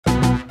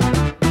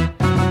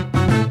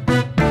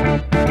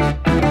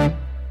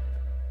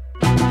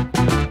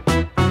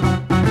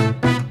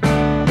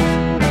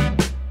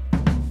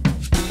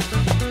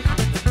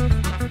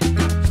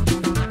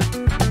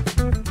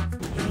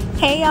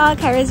y'all,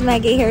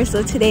 CharisMaggie here.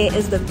 So today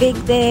is the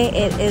big day.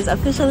 It is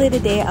officially the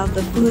day of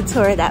the food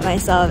tour that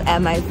myself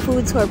and my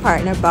food tour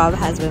partner Bob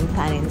has been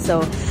planning.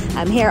 So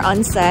I'm here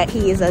on set.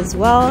 He is as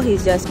well.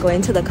 He's just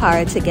going to the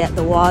car to get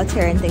the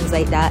water and things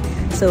like that.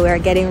 So we're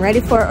getting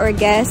ready for our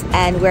guests,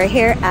 and we're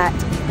here at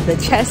the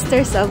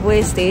Chester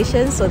subway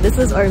station. So this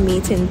is our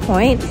meeting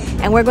point,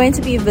 and we're going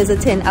to be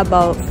visiting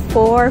about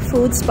 4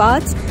 food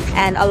spots,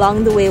 and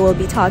along the way we'll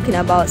be talking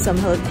about some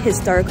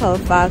historical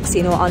facts,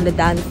 you know, on the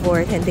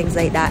Danforth and things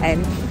like that.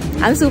 And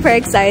I'm super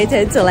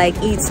excited to like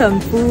eat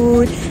some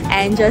food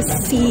and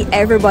just see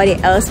everybody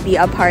else be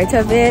a part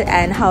of it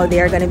and how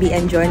they're going to be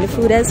enjoying the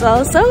food as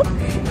well. So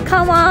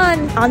come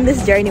on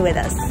this journey with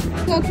us.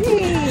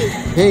 Okay.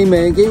 Hey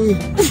Maggie,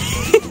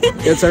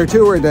 it's our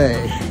tour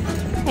day.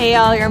 Hey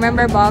y'all, you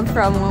remember Bob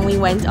from when we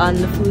went on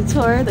the food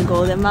tour, the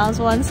Golden Miles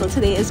one? So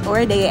today is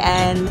our day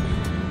and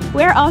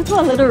we're off to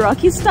a little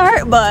rocky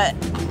start, but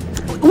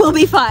we'll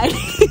be fine.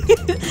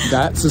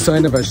 That's a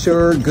sign of a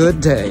sure good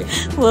day.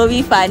 We'll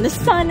be fine. The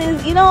sun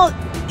is, you know,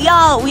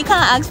 y'all, we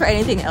can't ask for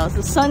anything else.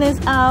 The sun is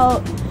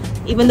out.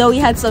 Even though we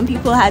had some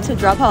people had to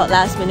drop out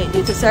last minute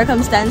due to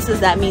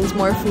circumstances, that means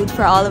more food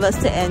for all of us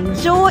to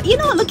enjoy. You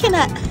know, looking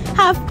at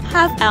half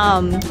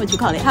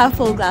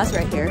full glass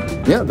right here.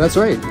 Yeah, that's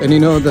right. And you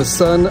know, the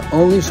sun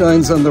only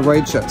shines on the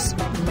righteous,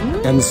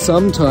 and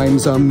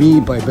sometimes on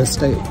me by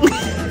mistake.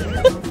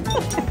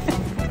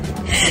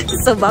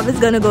 So Bob is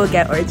gonna go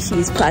get our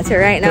cheese platter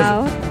right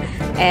now,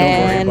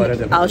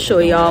 and I'll show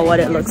y'all what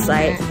it looks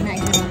like.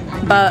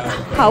 But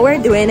how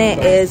we're doing it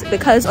is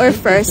because our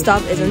first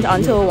stop isn't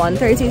until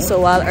 1:30, so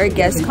while our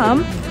guests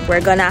come,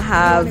 we're gonna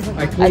have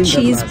a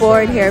cheese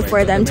board here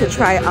for them to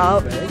try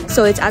out.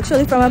 So it's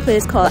actually from a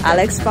place called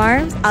Alex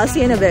Farm. I'll see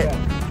you in a bit.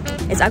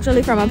 It's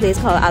actually from a place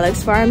called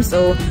Alex Farm.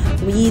 So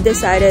we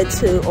decided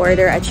to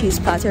order a cheese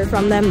platter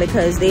from them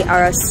because they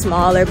are a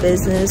smaller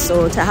business.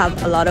 So to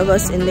have a lot of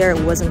us in there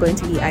wasn't going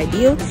to be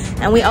ideal.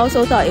 And we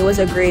also thought it was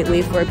a great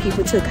way for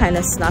people to kind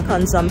of snack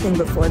on something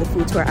before the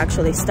food tour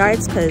actually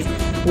starts, because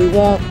we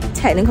won't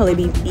technically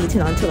be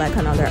eating until like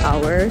another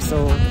hour.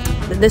 So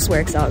this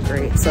works out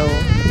great. So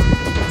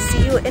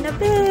see you in a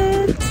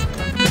bit.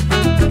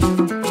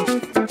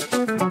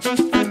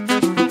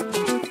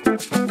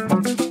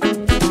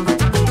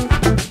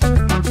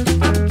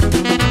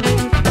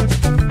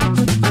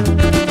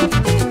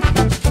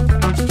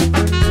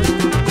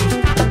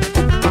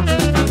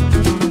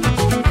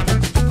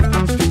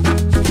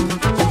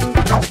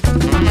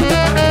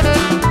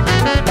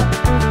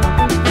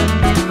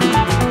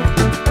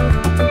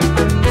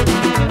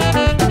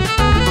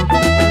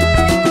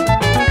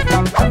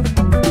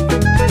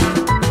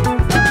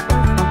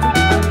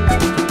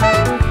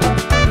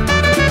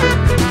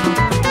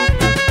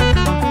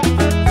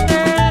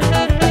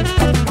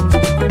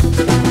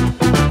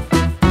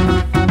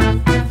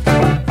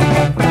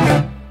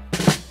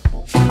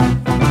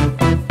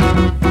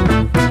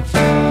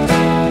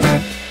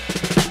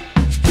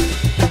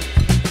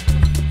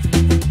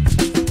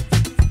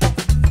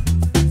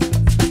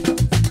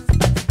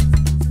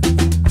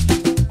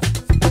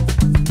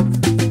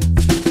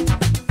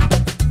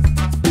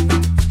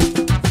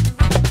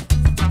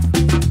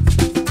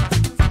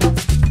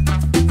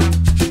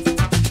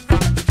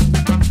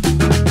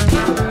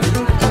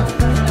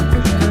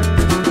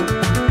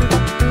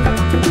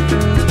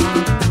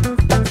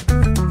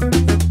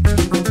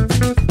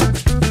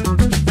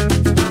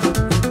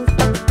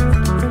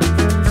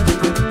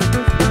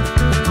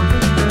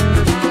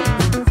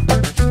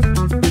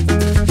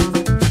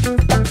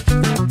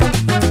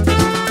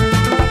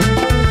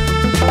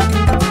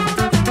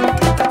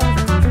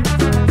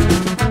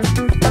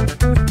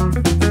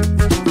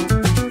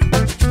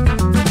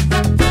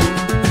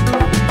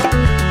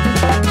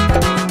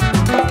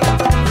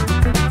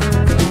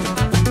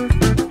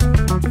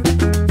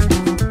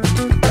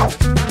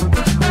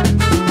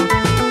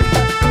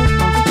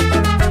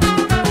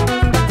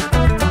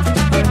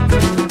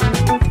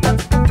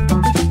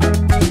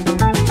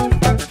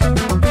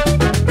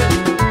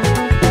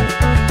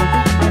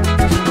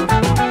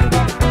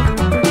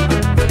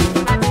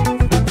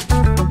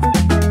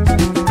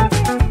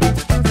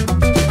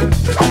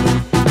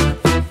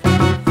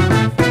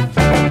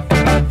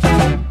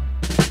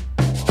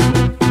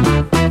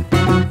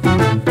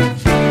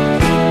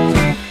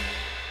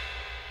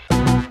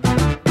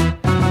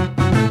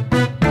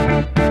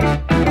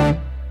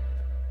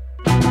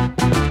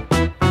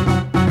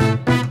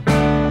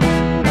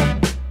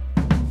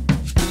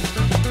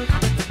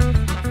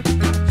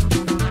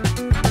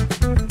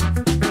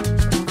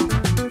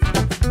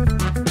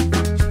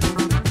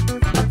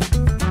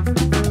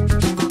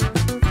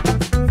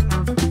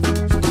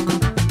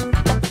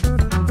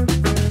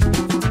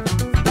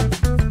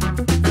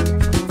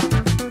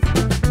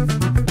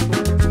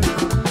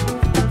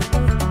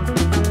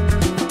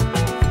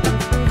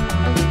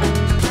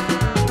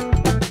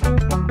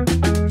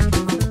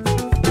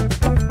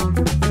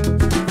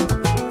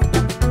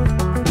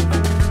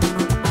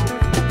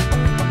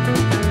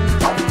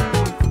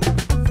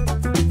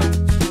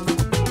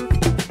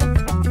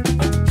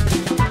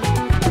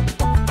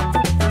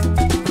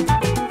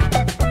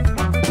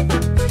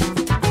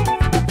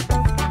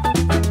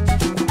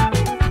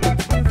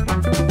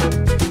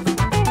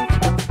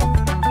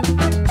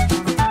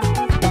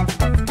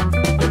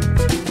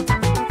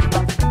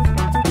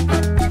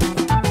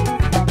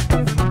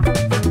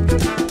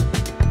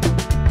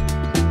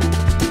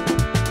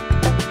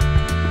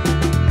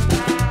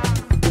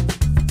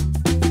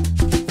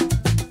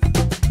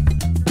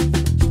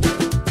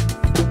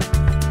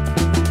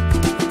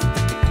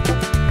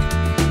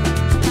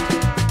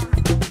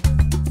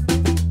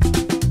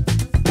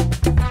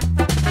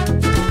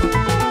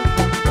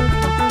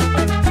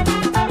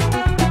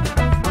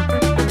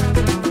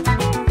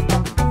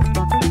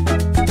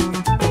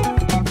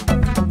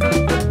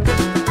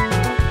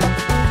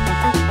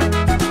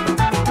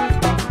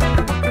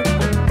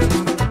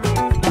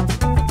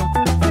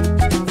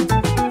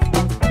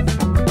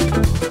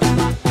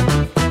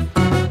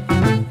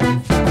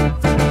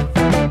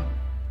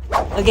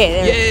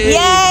 Okay.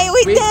 Yay,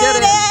 we did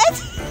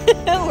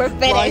it! We're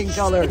Flying finished.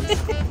 colors.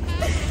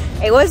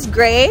 It was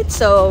great.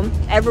 So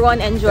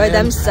everyone enjoyed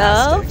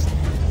themselves.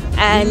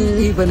 And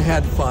we even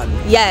had fun.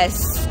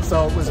 yes.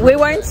 So it was We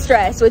weren't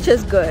stressed, which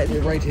is good.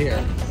 You're right here.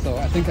 So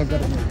I think I've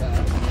got to move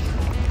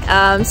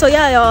that. So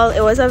yeah, y'all,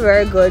 it was a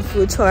very good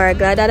food tour.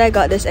 Glad that I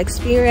got this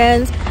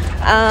experience.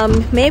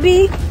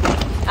 Maybe,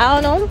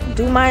 I don't know,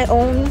 do my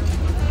own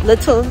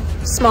little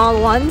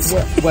small ones.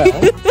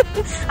 Well,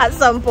 at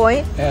some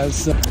point.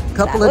 as a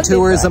couple of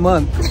tours a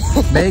month.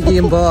 Maggie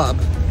and Bob.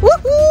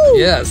 Woohoo!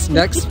 Yes,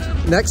 next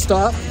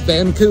stop,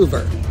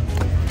 Vancouver.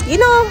 You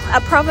know,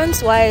 a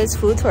province-wise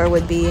food tour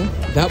would be...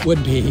 That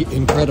would be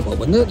incredible,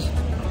 wouldn't it?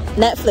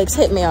 Netflix,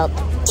 hit me up.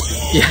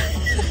 Yeah.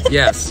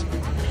 Yes.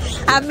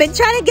 I've been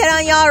trying to get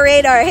on y'all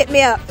radar. Hit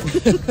me up.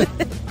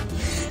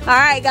 All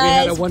right, guys.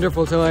 We had a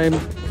wonderful time.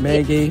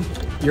 Maggie,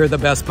 you're the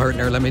best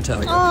partner, let me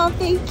tell you. Oh,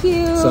 thank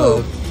you.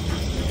 So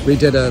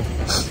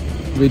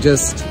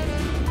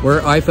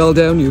where I fell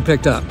down, you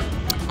picked up.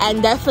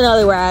 And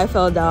definitely where I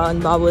fell down,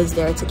 Bob was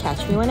there to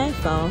catch me when I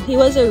fell. He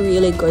was a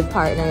really good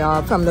partner,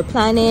 y'all, from the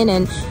planning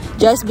and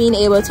just being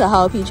able to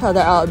help each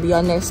other out, be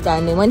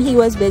understanding. When he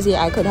was busy,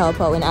 I could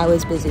help out. When I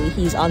was busy,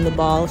 he's on the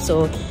ball.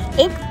 So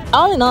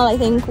all in all, I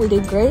think we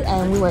did great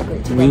and we worked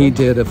great together. We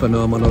did a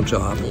phenomenal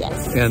job.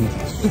 Yes. And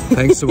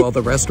thanks to all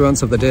the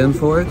restaurants of the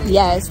Danforth.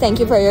 Yes, thank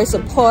you for your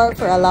support,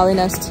 for allowing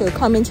us to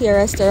come into your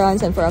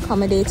restaurants and for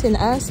accommodating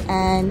us.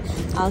 And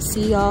I'll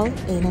see y'all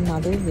in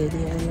another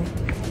video.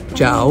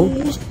 Ciao.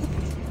 Bye.